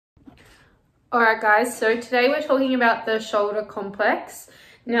Alright guys, so today we're talking about the shoulder complex.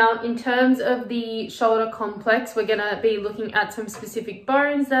 Now in terms of the shoulder complex, we're going to be looking at some specific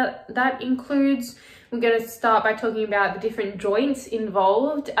bones that includes. We're going to start by talking about the different joints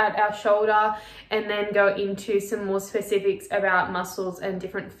involved at our shoulder and then go into some more specifics about muscles and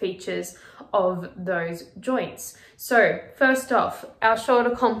different features of those joints. So first off, our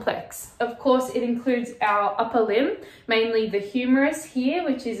shoulder complex. Of course, it includes our upper limb, mainly the humerus here,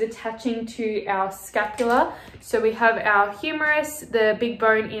 which is attaching to our scapula. So we have our humerus, the big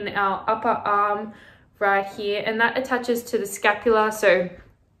bone in our upper arm right here, and that attaches to the scapula. So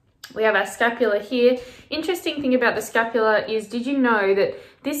we have our scapula here. Interesting thing about the scapula is, did you know that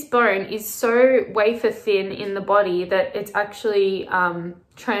this bone is so wafer thin in the body that it's actually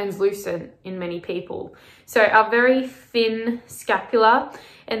translucent in many people? So our very thin scapula,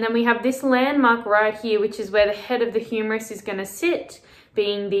 and then we have this landmark right here, which is where the head of the humerus is going to sit,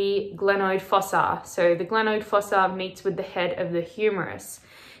 being the glenoid fossa. So the glenoid fossa meets with the head of the humerus.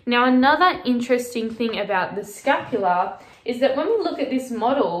 Now, another interesting thing about the scapula is that when we look at this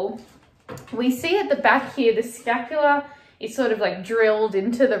model, we see at the back here, the scapula is sort of like drilled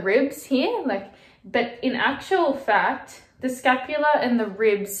into the ribs here, but in actual fact, the scapula and the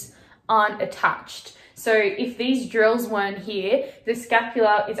ribs aren't attached. So if these drills weren't here, the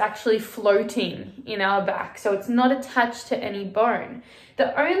scapula is actually floating in our back. So it's not attached to any bone.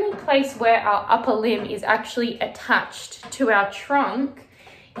 The only place where our upper limb is actually attached to our trunk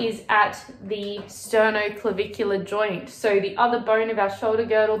is at the sternoclavicular joint. So the other bone of our shoulder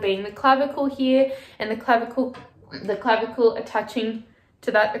girdle being the clavicle here, and the clavicle attaching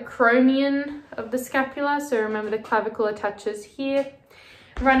to that acromion of the scapula. So remember, the clavicle attaches here,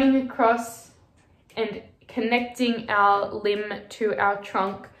 running across and connecting our limb to our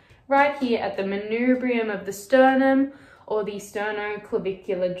trunk right here at the manubrium of the sternum, or the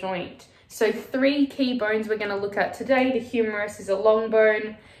sternoclavicular joint. So three key bones we're going to look at today. The humerus is a long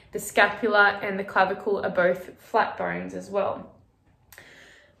bone, the scapula and the clavicle are both flat bones as well.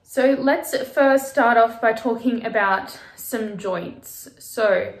 So let's first start off by talking about some joints.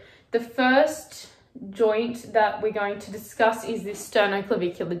 So the first joint that we're going to discuss is this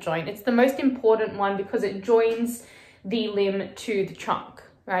sternoclavicular joint. It's the most important one because it joins the limb to the trunk,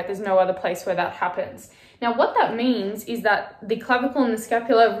 right? There's no other place where that happens. Now, what that means is that the clavicle and the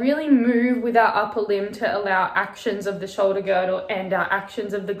scapula really move with our upper limb to allow actions of the shoulder girdle and our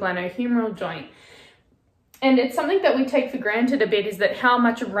actions of the glenohumeral joint. And it's something that we take for granted a bit, is that how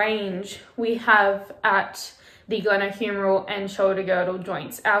much range we have at the glenohumeral and shoulder girdle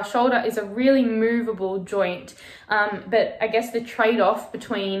joints. Our shoulder is a really movable joint, but I guess the trade-off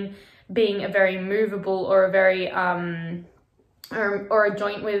between being a very movable or a very or a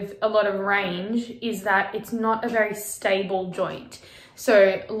joint with a lot of range is that it's not a very stable joint.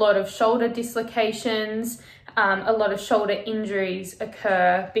 So a lot of shoulder dislocations, a lot of shoulder injuries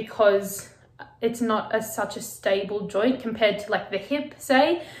occur because it's not such a stable joint compared to like the hip,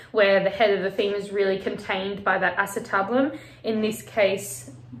 say, where the head of the femur is really contained by that acetabulum. In this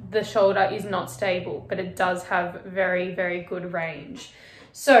case, the shoulder is not stable, but it does have very, very good range.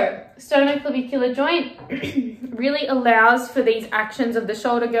 So sternoclavicular joint really allows for these actions of the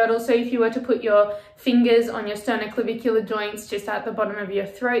shoulder girdle. So if you were to put your fingers on your sternoclavicular joints just at the bottom of your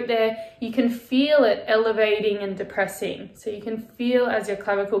throat there, you can feel it elevating and depressing. So you can feel as your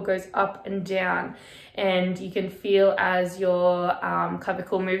clavicle goes up and down, and you can feel as your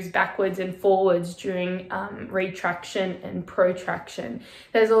clavicle moves backwards and forwards during retraction and protraction.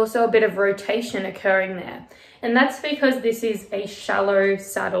 There's also a bit of rotation occurring there. And that's because this is a shallow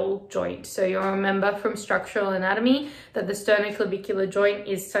saddle joint. So you'll remember from structural anatomy that the sternoclavicular joint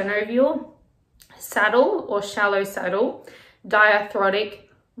is synovial, saddle or shallow saddle,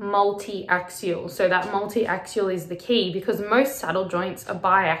 diarthrotic, multi-axial. So that multi-axial is the key, because most saddle joints are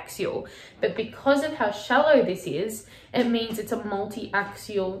biaxial. But because of how shallow this is, it means it's a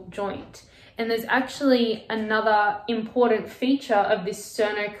multi-axial joint. And there's actually another important feature of this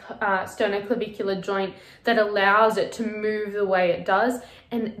sternoclavicular joint that allows it to move the way it does,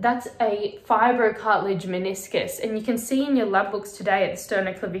 and that's a fibrocartilage meniscus. And you can see in your lab books today at the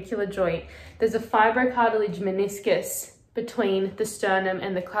sternoclavicular joint, there's a fibrocartilage meniscus between the sternum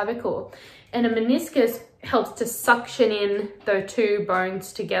and the clavicle. And a meniscus helps to suction in the two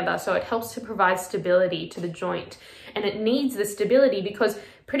bones together, so it helps to provide stability to the joint. And it needs the stability because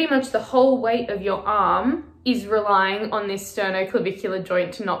pretty much the whole weight of your arm is relying on this sternoclavicular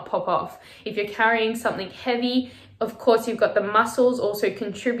joint to not pop off. If you're carrying something heavy, of course you've got the muscles also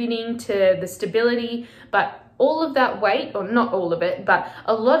contributing to the stability, but all of that weight, or not all of it, but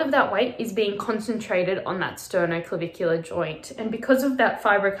a lot of that weight is being concentrated on that sternoclavicular joint. And because of that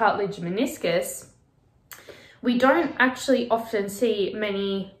fibrocartilage meniscus, we don't actually often see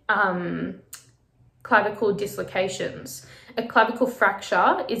many clavicle dislocations. A clavicle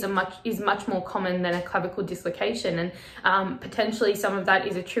fracture is much more common than a clavicle dislocation, and potentially some of that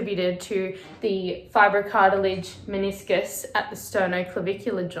is attributed to the fibrocartilage meniscus at the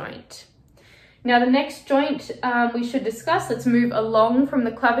sternoclavicular joint. Now the next joint we should discuss, let's move along from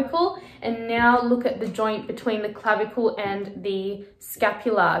the clavicle and now look at the joint between the clavicle and the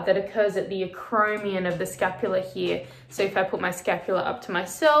scapula that occurs at the acromion of the scapula here. So if I put my scapula up to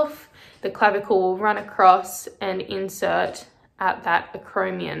myself, the clavicle will run across and insert at that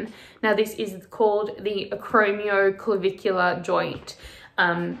acromion. Now this is called the acromioclavicular joint.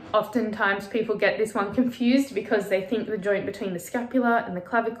 Oftentimes people get this one confused because they think the joint between the scapula and the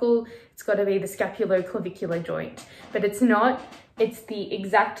clavicle, it's got to be the scapuloclavicular joint, but it's not. It's the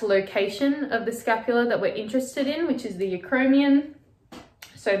exact location of the scapula that we're interested in, which is the acromion.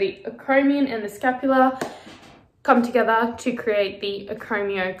 So the acromion and the scapula come together to create the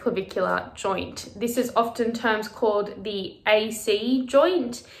acromioclavicular joint. This is oftentimes called the AC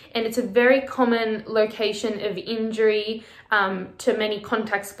joint, and it's a very common location of injury to many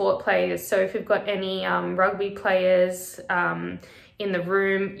contact sport players. So if you've got any rugby players in the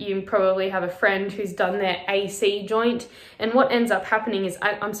room, you probably have a friend who's done their AC joint, and what ends up happening is,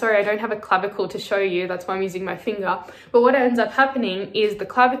 I'm sorry, I don't have a clavicle to show you, that's why I'm using my finger, but what ends up happening is the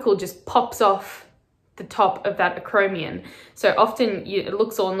clavicle just pops off the top of that acromion. So often it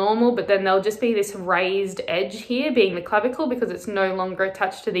looks all normal, but then there'll just be this raised edge here being the clavicle because it's no longer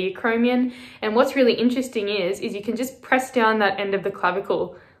attached to the acromion. And what's really interesting is you can just press down that end of the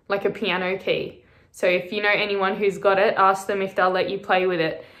clavicle like a piano key. So if you know anyone who's got it, ask them if they'll let you play with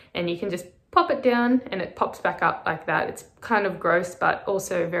it, and you can just pop it down and it pops back up like that. It's kind of gross, but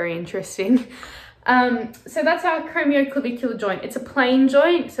also very interesting. So that's our acromioclavicular joint. It's a plane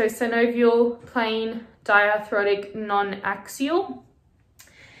joint, so synovial, plane, diarthrotic, non-axial.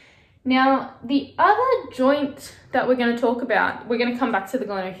 Now, the other joint that we're going to talk about, we're going to come back to the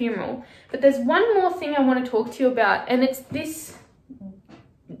glenohumeral, but there's one more thing I want to talk to you about, and it's this,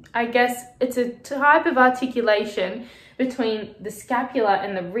 I guess, it's a type of articulation between the scapula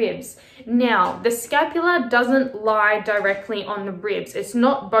and the ribs. Now, the scapula doesn't lie directly on the ribs. It's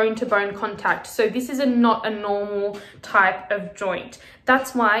not bone-to-bone contact. So this is not a normal type of joint.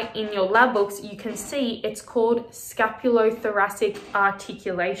 That's why in your lab books, you can see it's called scapulothoracic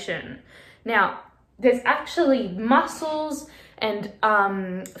articulation. Now, there's actually muscles and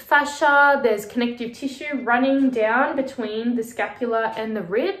fascia, there's connective tissue running down between the scapula and the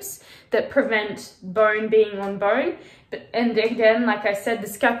ribs that prevent bone being on bone. And again, like I said, the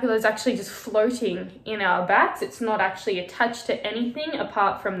scapula is actually just floating in our backs. It's not actually attached to anything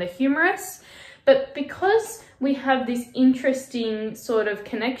apart from the humerus. But because we have this interesting sort of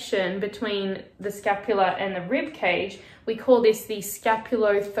connection between the scapula and the rib cage, we call this the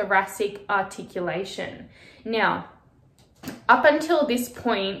scapulothoracic articulation. Now, up until this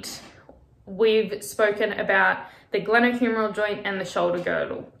point, we've spoken about the glenohumeral joint and the shoulder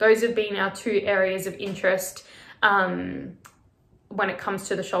girdle. Those have been our two areas of interest when it comes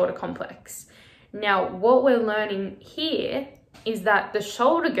to the shoulder complex. Now, what we're learning here is that the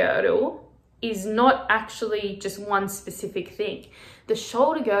shoulder girdle is not actually just one specific thing. The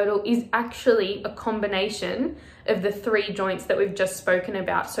shoulder girdle is actually a combination of the three joints that we've just spoken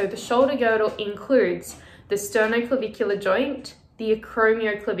about. So the shoulder girdle includes the sternoclavicular joint, the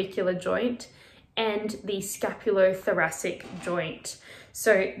acromioclavicular joint, and the scapulothoracic joint.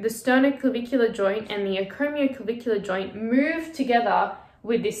 So the sternoclavicular joint and the acromioclavicular joint move together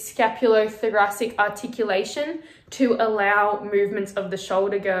with this scapulothoracic articulation to allow movements of the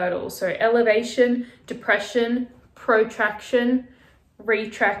shoulder girdle. So elevation, depression, protraction,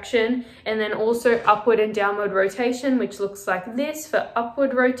 retraction, and then also upward and downward rotation, which looks like this for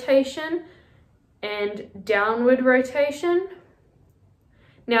upward rotation and downward rotation.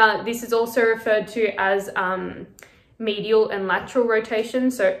 Now, this is also referred to as medial and lateral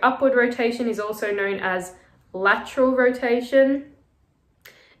rotation. So upward rotation is also known as lateral rotation,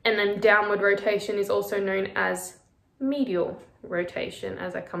 and then downward rotation is also known as medial rotation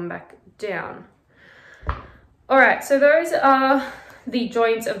as I come back down. All right, so those are the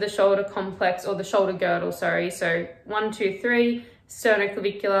joints of the shoulder complex, or the shoulder girdle, sorry. So 1, 2, 3,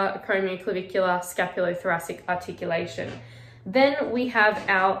 sternoclavicular, acromioclavicular, scapulothoracic articulation. Then we have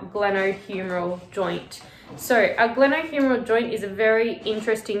our glenohumeral joint. So our glenohumeral joint is a very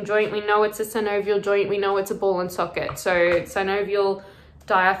interesting joint. We know it's a synovial joint. We know it's a ball and socket. So synovial,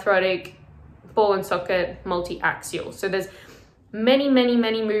 diarthrotic, ball and socket multi-axial. So there's many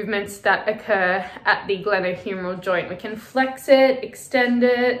movements that occur at the glenohumeral joint. We can flex it, extend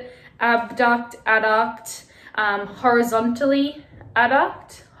it, abduct, adduct, horizontally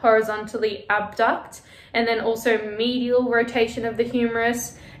adduct, horizontally abduct, and then also medial rotation of the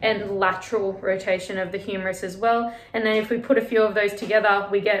humerus and lateral rotation of the humerus as well. And then if we put a few of those together,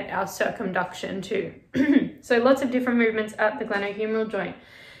 we get our circumduction too. So lots of different movements at the glenohumeral joint.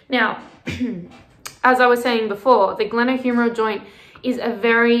 Now, as I was saying before, the glenohumeral joint is a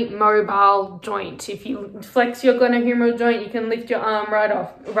very mobile joint. If you flex your glenohumeral joint, you can lift your arm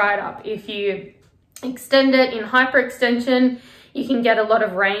right up. If you extend it in hyperextension, you can get a lot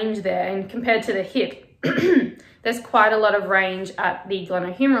of range there. And compared to the hip, there's quite a lot of range at the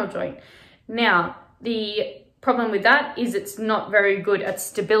glenohumeral joint. Now, the problem with that is it's not very good at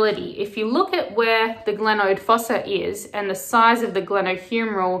stability. If you look at where the glenoid fossa is and the size of the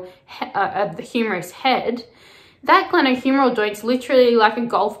glenohumeral, of the humerus head, that glenohumeral joint's literally like a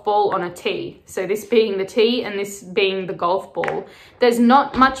golf ball on a tee. So this being the tee and this being the golf ball. There's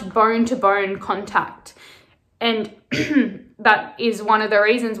not much bone-to-bone contact. And that is one of the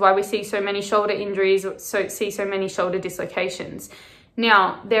reasons why we see so many shoulder injuries, see so many shoulder dislocations.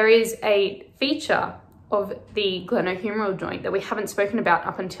 Now, there is a feature of the glenohumeral joint that we haven't spoken about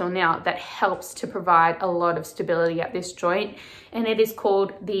up until now that helps to provide a lot of stability at this joint, and it is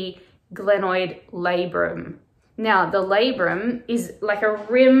called the glenoid labrum. Now, the labrum is like a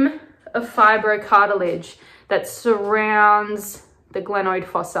rim of fibrocartilage that surrounds the glenoid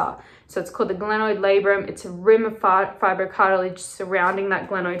fossa. So it's called the glenoid labrum. It's a rim of fibrocartilage surrounding that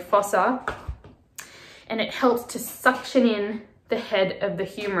glenoid fossa, and it helps to suction in the head of the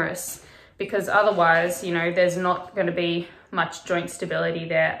humerus, because otherwise, you know, there's not going to be much joint stability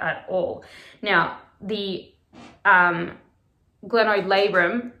there at all. Now, the glenoid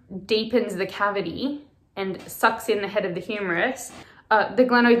labrum deepens the cavity and sucks in the head of the humerus. The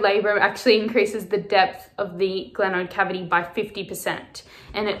glenoid labrum actually increases the depth of the glenoid cavity by 50%.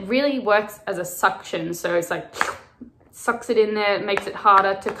 And it really works as a suction. So it's like, sucks it in there, it makes it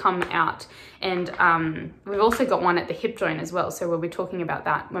harder to come out. And we've also got one at the hip joint as well. So we'll be talking about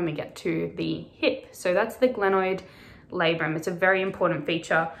that when we get to the hip. So that's the glenoid labrum. It's a very important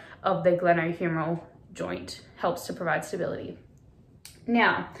feature of the glenohumeral joint, helps to provide stability.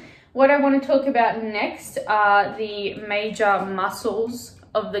 Now, what I want to talk about next are the major muscles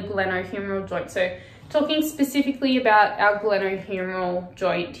of the glenohumeral joint. So talking specifically about our glenohumeral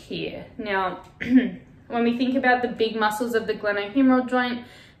joint here. Now, when we think about the big muscles of the glenohumeral joint,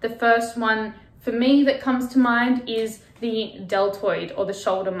 the first one for me that comes to mind is the deltoid, or the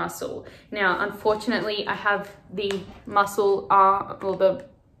shoulder muscle. Now, unfortunately, I have the muscle or the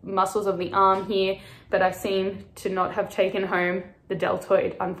muscles of the arm here, but I seem to not have taken home the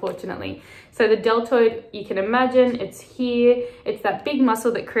deltoid, unfortunately. So the deltoid, you can imagine, it's here. It's that big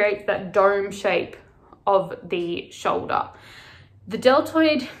muscle that creates that dome shape of the shoulder. The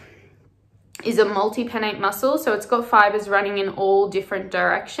deltoid is a multipennate muscle, so it's got fibers running in all different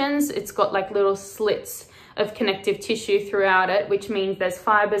directions. It's got like little slits of connective tissue throughout it, which means there's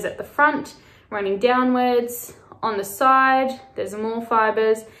fibers at the front running downwards. On the side, there's more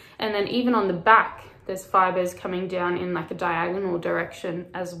fibers, and then even on the back, there's fibers coming down in like a diagonal direction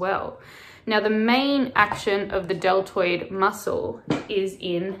as well. Now, the main action of the deltoid muscle is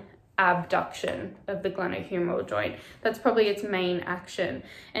in abduction of the glenohumeral joint. That's probably its main action,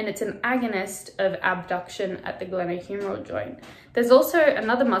 and it's an agonist of abduction at the glenohumeral joint. There's also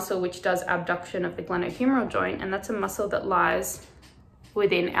another muscle which does abduction of the glenohumeral joint, and that's a muscle that lies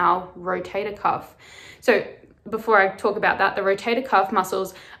within our rotator cuff. So before I talk about that, the rotator cuff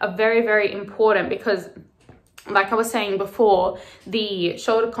muscles are very, very important because, like I was saying before, the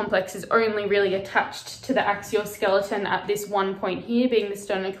shoulder complex is only really attached to the axial skeleton at this one point here, being the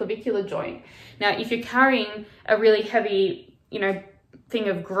sternoclavicular joint. Now, if you're carrying a really heavy, thing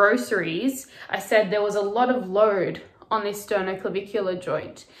of groceries, I said there was a lot of load on this sternoclavicular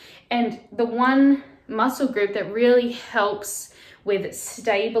joint. And the one muscle group that really helps with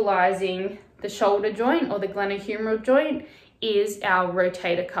stabilizing the shoulder joint or the glenohumeral joint is our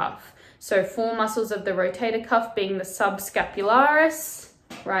rotator cuff. So 4 muscles of the rotator cuff being the subscapularis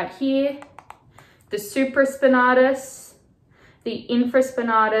right here, the supraspinatus, the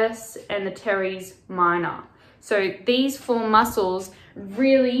infraspinatus, and the teres minor. So these 4 muscles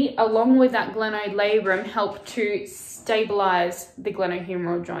really, along with that glenoid labrum, help to stabilize the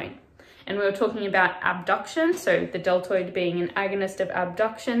glenohumeral joint. And we were talking about abduction, so the deltoid being an agonist of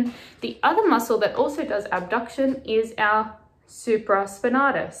abduction. The other muscle that also does abduction is our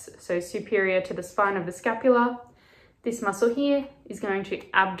supraspinatus, so superior to the spine of the scapula, this muscle here is going to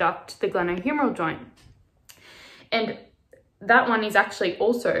abduct the glenohumeral joint. And that one is actually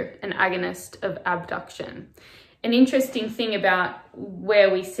also an agonist of abduction. An interesting thing about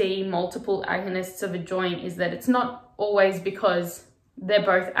where we see multiple agonists of a joint is that it's not always because they're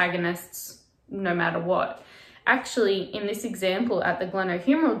both agonists no matter what. Actually, in this example at the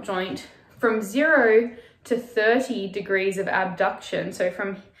glenohumeral joint, from 0 to 30 degrees of abduction, so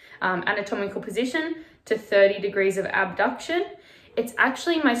from anatomical position to 30 degrees of abduction, it's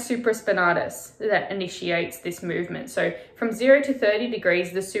actually my supraspinatus that initiates this movement. So from 0 to 30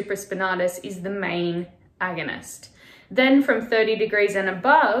 degrees, the supraspinatus is the main agonist. Then from 30 degrees and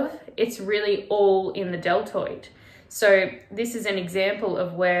above, it's really all in the deltoid. So this is an example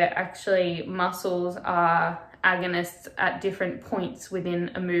of where actually muscles are agonists at different points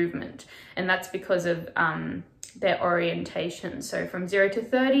within a movement. And that's because of their orientation. So from 0 to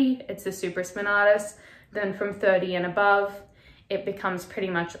 30, it's the supraspinatus. Then from 30 and above, it becomes pretty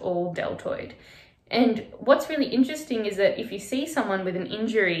much all deltoid. And what's really interesting is that if you see someone with an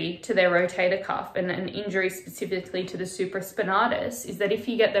injury to their rotator cuff, and an injury specifically to the supraspinatus, is that if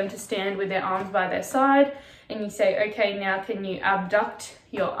you get them to stand with their arms by their side and you say, okay, now can you abduct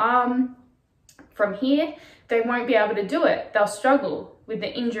your arm from here? They won't be able to do it. They'll struggle with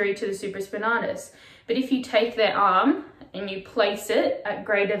the injury to the supraspinatus. But if you take their arm and you place it at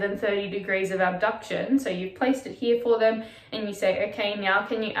greater than 30 degrees of abduction, so you've placed it here for them, and you say, okay, now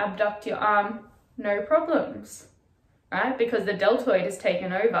can you abduct your arm? No problems, right? Because the deltoid has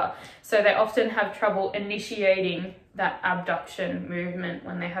taken over. So they often have trouble initiating that abduction movement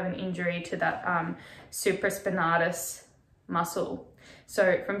when they have an injury to that supraspinatus muscle.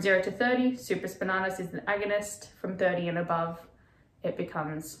 So from 0 to 30, supraspinatus is the agonist. From 30 and above, it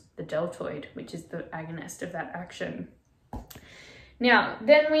becomes the deltoid, which is the agonist of that action. Now,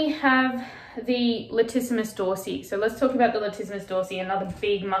 then we have the latissimus dorsi. So let's talk about the latissimus dorsi, another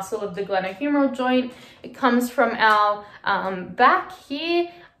big muscle of the glenohumeral joint. It comes from our back here,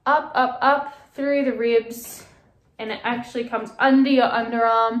 up through the ribs, and it actually comes under your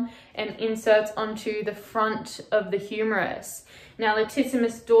underarm and inserts onto the front of the humerus. Now,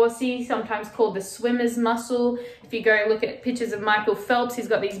 latissimus dorsi, sometimes called the swimmer's muscle. If you go look at pictures of Michael Phelps, he's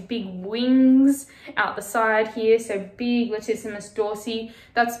got these big wings out the side here, so big latissimus dorsi.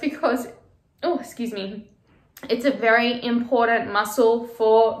 That's because, oh, excuse me, it's a very important muscle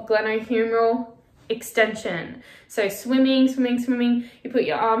for glenohumeral extension. So swimming, you put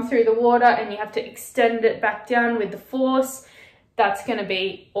your arm through the water and you have to extend it back down with the force. That's going to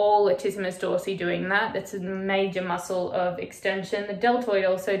be all latissimus dorsi doing that. That's a major muscle of extension. The deltoid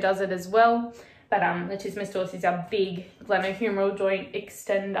also does it as well, but latissimus dorsi is our big glenohumeral joint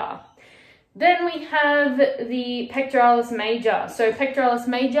extender. Then we have the pectoralis major. So pectoralis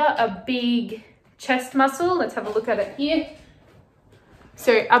major, a big chest muscle. Let's have a look at it here.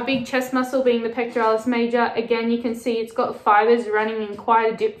 So our big chest muscle being the pectoralis major, again, you can see it's got fibers running in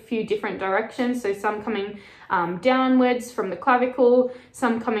quite a few different directions. So some coming downwards from the clavicle,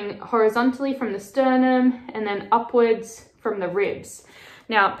 some coming horizontally from the sternum, and then upwards from the ribs.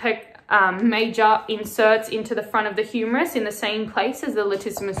 Now, major inserts into the front of the humerus in the same place as the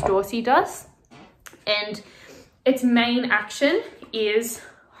latissimus dorsi does. And its main action is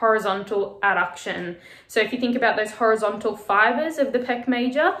horizontal adduction. So if you think about those horizontal fibers of the pec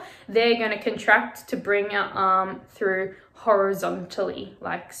major, they're going to contract to bring your arm through horizontally,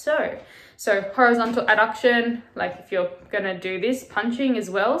 like so. So horizontal adduction, like if you're going to do this, punching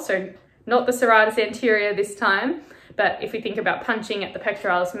as well. So not the serratus anterior this time, but if we think about punching at the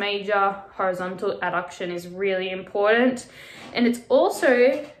pectoralis major, horizontal adduction is really important. And it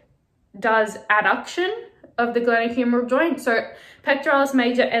also does adduction of the glenohumeral joint. So pectoralis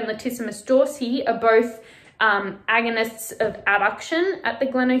major and latissimus dorsi are both agonists of adduction at the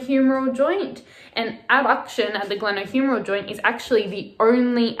glenohumeral joint. And adduction at the glenohumeral joint is actually the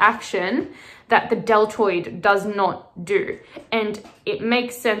only action that the deltoid does not do. And it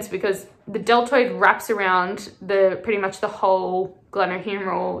makes sense because the deltoid wraps around pretty much the whole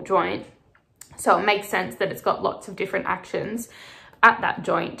glenohumeral joint. So it makes sense that it's got lots of different actions at that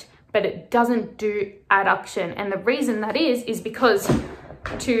joint, but it doesn't do adduction. And the reason that is because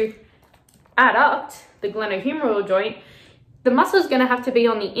to adduct the glenohumeral joint, the muscle is going to have to be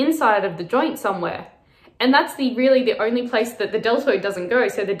on the inside of the joint somewhere. And that's really the only place that the deltoid doesn't go.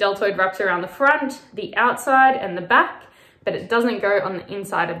 So the deltoid wraps around the front, the outside, and the back, but it doesn't go on the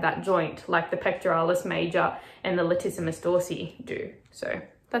inside of that joint like the pectoralis major and the latissimus dorsi do. So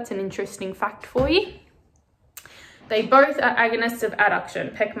that's an interesting fact for you. They both are agonists of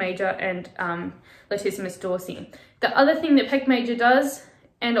adduction, pec major and latissimus dorsi. The other thing that pec major does,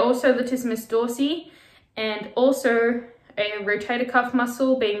 and also latissimus dorsi, And also a rotator cuff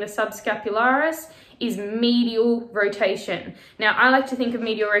muscle, being the subscapularis, is medial rotation. Now, I like to think of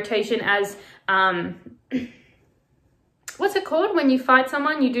medial rotation as, what's it called when you fight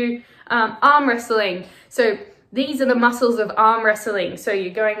someone? You do arm wrestling. So these are the muscles of arm wrestling. So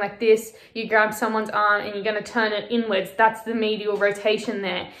you're going like this, you grab someone's arm and you're going to turn it inwards. That's the medial rotation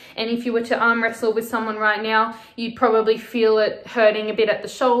there. And if you were to arm wrestle with someone right now, you'd probably feel it hurting a bit at the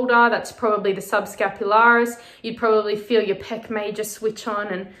shoulder. That's probably the subscapularis. You'd probably feel your pec major switch on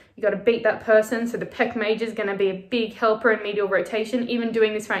and you got to beat that person. So the pec major is going to be a big helper in medial rotation. Even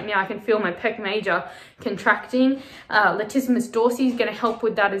doing this right now, I can feel my pec major contracting. Latissimus dorsi is going to help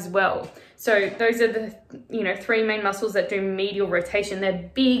with that as well. So those are the, three main muscles that do medial rotation.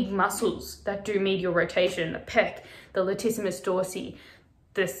 They're big muscles that do medial rotation: the pec, the latissimus dorsi,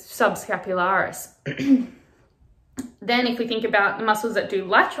 the subscapularis. Then if we think about the muscles that do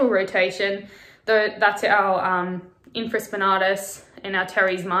lateral rotation, that's our infraspinatus and our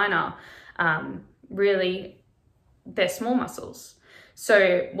teres minor. Really, they're small muscles.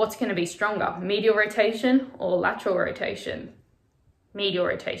 So what's going to be stronger, medial rotation or lateral rotation? Medial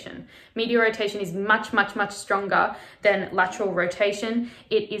rotation. Medial rotation is much, much, much stronger than lateral rotation.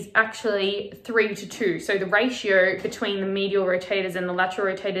 It is actually 3-2. So the ratio between the medial rotators and the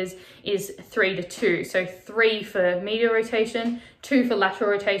lateral rotators is 3-2. So 3 for medial rotation, 2 for lateral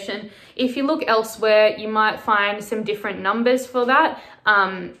rotation. If you look elsewhere, you might find some different numbers for that.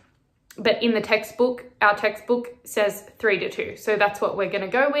 But in the textbook, our textbook says 3-2. So that's what we're going to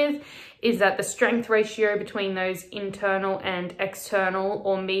go with, is that the strength ratio between those internal and external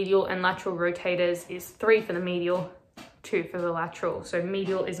or medial and lateral rotators is 3 for the medial, 2 for the lateral. So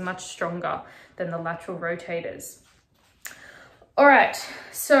medial is much stronger than the lateral rotators. All right,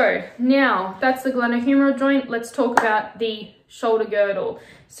 so now that's the glenohumeral joint. Let's talk about the shoulder girdle.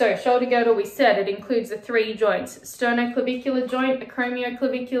 So shoulder girdle, we said it includes the 3 joints: sternoclavicular joint,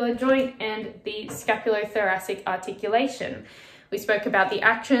 acromioclavicular joint, and the scapulothoracic articulation. We spoke about the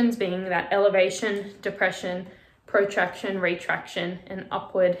actions being that elevation, depression, protraction, retraction, and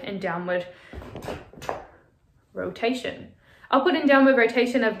upward and downward rotation. Upward and downward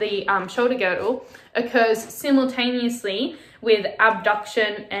rotation of the shoulder girdle occurs simultaneously with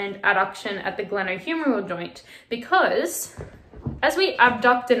abduction and adduction at the glenohumeral joint, because as we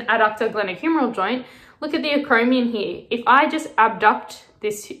abduct and adduct our glenohumeral joint, look at the acromion here. If I just abduct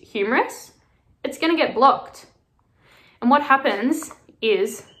this humerus, it's going to get blocked. And what happens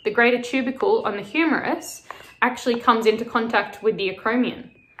is the greater tubercle on the humerus actually comes into contact with the acromion.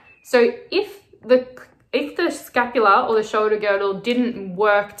 So if the scapula or the shoulder girdle didn't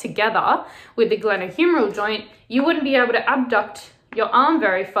work together with the glenohumeral joint, you wouldn't be able to abduct your arm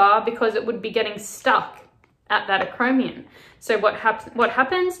very far because it would be getting stuck at that acromion. So what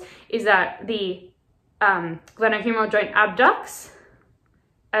happens is that the glenohumeral joint abducts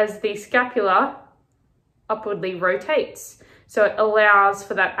as the scapula upwardly rotates. So it allows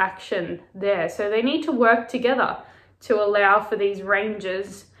for that action there. So they need to work together to allow for these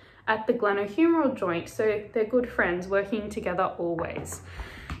ranges at the glenohumeral joint. So they're good friends, working together always.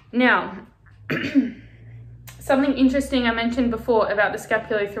 Now, something interesting I mentioned before about the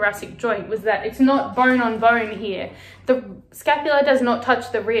scapulothoracic joint was that it's not bone on bone here. The scapula does not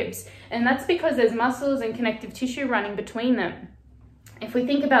touch the ribs, and that's because there's muscles and connective tissue running between them. If we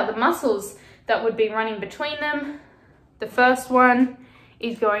think about the muscles that would be running between them, the first one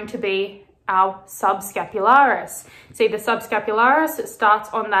is going to be our subscapularis. See, the subscapularis, it starts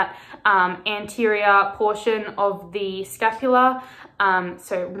on that anterior portion of the scapula,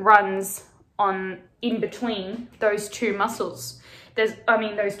 so it runs on in between those 2 muscles. Those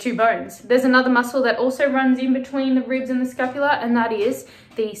 2 bones. There's another muscle that also runs in between the ribs and the scapula, and that is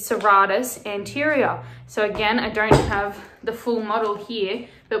the serratus anterior. So again, I don't have the full model here,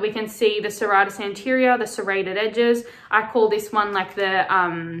 but we can see the serratus anterior, the serrated edges. I call this one like the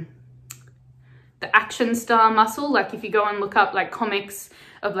action star muscle. Like if you go and look up like comics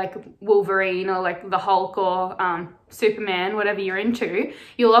of like Wolverine or like the Hulk or Superman, whatever you're into,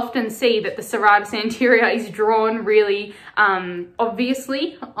 you'll often see that the serratus anterior is drawn really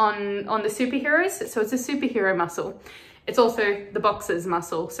obviously on the superheroes. So it's a superhero muscle. It's also the boxer's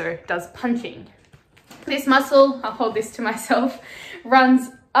muscle, so it does punching. This muscle, I'll hold this to myself, runs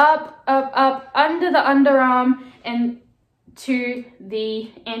up, up, up under the underarm and to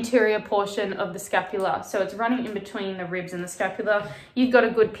the anterior portion of the scapula. So it's running in between the ribs and the scapula. You've got a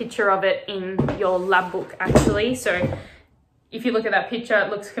good picture of it in your lab book actually. So if you look at that picture,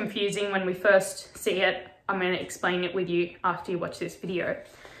 it looks confusing when we first see it. I'm going to explain it with you after you watch this video.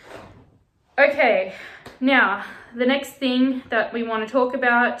 Okay, now the next thing that we want to talk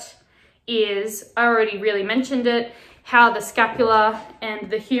about is, I already really mentioned it, how the scapula and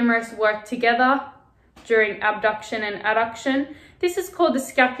the humerus work together during abduction and adduction. This is called the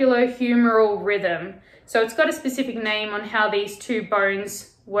scapulohumeral rhythm. So it's got a specific name on how these two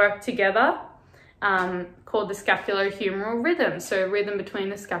bones work together, called the scapulohumeral rhythm. So rhythm between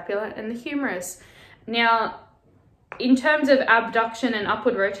the scapula and the humerus. Now, in terms of abduction and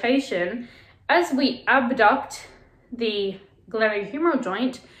upward rotation, as we abduct the glenohumeral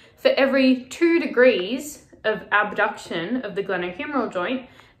joint, for every 2 degrees of abduction of the glenohumeral joint,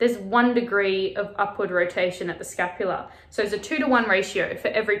 there's 1 degree of upward rotation at the scapula. So it's a 2-to-1 ratio. For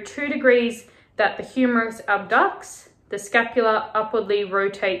every 2 degrees that the humerus abducts, the scapula upwardly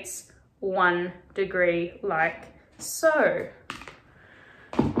rotates 1 degree, like so.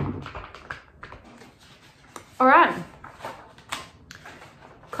 All right.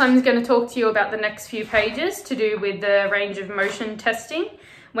 Clem's going to talk to you about the next few pages to do with the range of motion testing.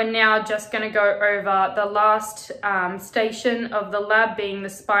 We're now just going to go over the last station of the lab, being the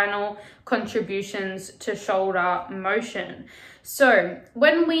spinal contributions to shoulder motion. So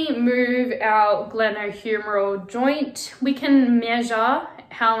when we move our glenohumeral joint, we can measure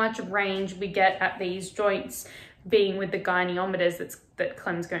how much range we get at these joints, being with the goniometers that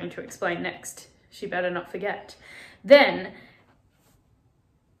Clem's going to explain next. She better not forget. Then,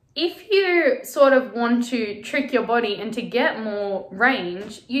 if you sort of want to trick your body and to get more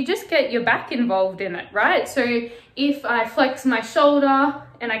range, you just get your back involved in it, right? So if I flex my shoulder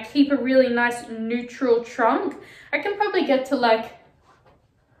and I keep a really nice neutral trunk, I can probably get to like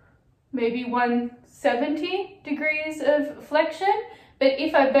maybe 170 degrees of flexion. But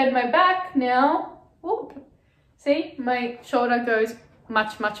if I bend my back now, whoop, see, my shoulder goes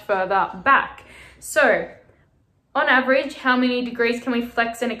much, much further back. So on average, how many degrees can we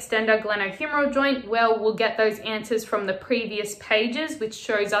flex and extend our glenohumeral joint? Well, we'll get those answers from the previous pages, which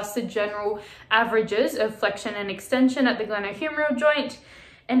shows us the general averages of flexion and extension at the glenohumeral joint.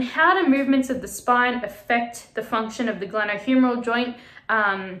 And how do movements of the spine affect the function of the glenohumeral joint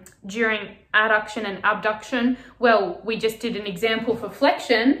during adduction and abduction? Well, we just did an example for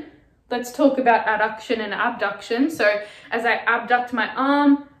flexion. Let's talk about adduction and abduction. So as I abduct my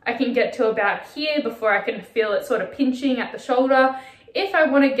arm, I can get to about here before I can feel it sort of pinching at the shoulder. If I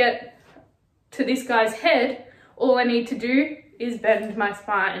want to get to this guy's head, all I need to do is bend my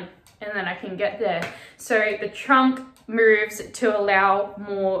spine and then I can get there. So the trunk moves to allow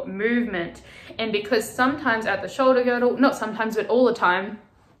more movement. And because sometimes at the shoulder girdle, not sometimes but all the time,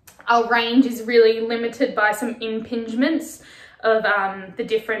 our range is really limited by some impingements of the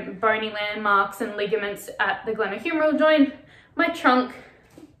different bony landmarks and ligaments at the glenohumeral joint, my trunk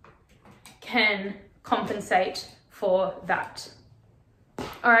can compensate for that.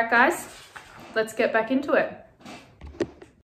 All right, guys, let's get back into it.